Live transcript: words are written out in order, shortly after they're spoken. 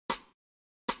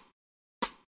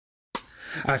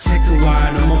I take a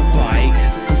ride on my bike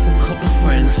with a couple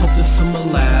friends, hope the summer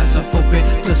lasts, I hope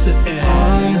it doesn't end.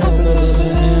 I hope it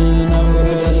doesn't end, I hope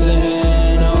it doesn't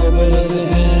end, I hope it doesn't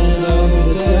end, I hope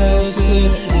it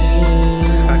doesn't end.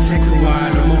 I take a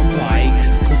ride on my bike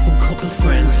with a couple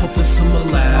friends, hope the summer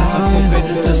lasts, I hope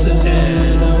it doesn't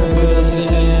end. I hope it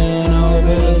doesn't end, I hope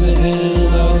it doesn't end,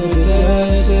 I hope it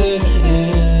doesn't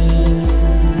end.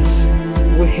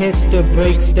 Hits the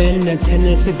brakes, then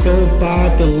intended to go by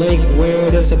the lake where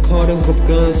there's a party with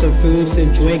girls and foods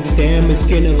and drinks. Damn, it's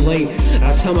getting late.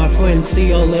 I tell my friends, see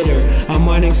you later. I'm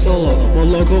riding solo.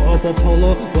 One logo of a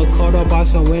polo was caught up by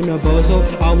some winter bozo.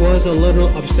 I was a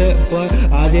little upset, but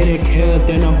I didn't care.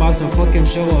 Then I bought some fucking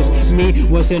churros. Me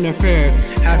was in a fair,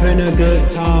 having a good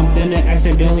time. Then I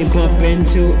accidentally bumped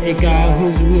into a guy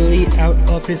who's really out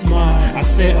of his mind. I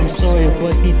said I'm sorry,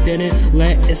 but he didn't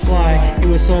let it slide. He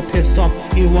was so pissed off.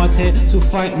 He wanted to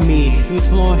fight me. He was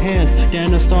throwing hands.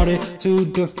 Then I started to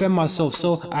defend myself,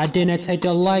 so I didn't take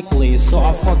the likely. So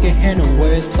I fucking hit him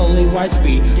with his pearly white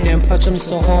speed. Then punch him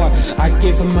so hard, I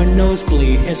give him a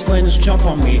nosebleed. His friends jump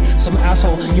on me. Some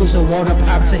asshole used a water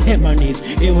pipe to hit my knees.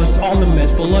 It was all a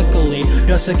mess, but luckily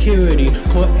the security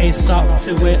put a stop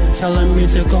to it, telling me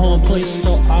to go home please.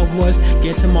 So I was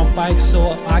getting my bike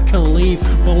so I can leave,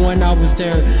 but when I was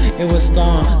there, it was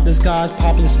gone. This guy's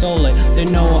probably stole it. They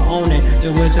know I own it.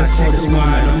 I take a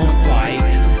ride on my bike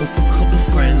with a couple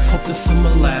friends, hope the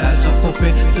summer lasts, I hope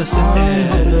it doesn't end.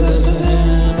 I hope it doesn't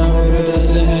end, I hope it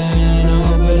doesn't end, I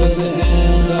hope it doesn't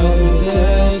end, I hope it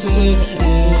doesn't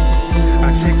end.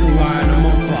 I take a ride on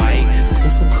my bike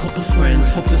with a couple friends,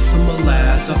 hope the summer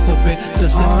lasts, I hope it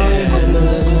doesn't end. I hope it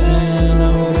doesn't end,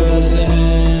 I hope it doesn't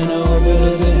end.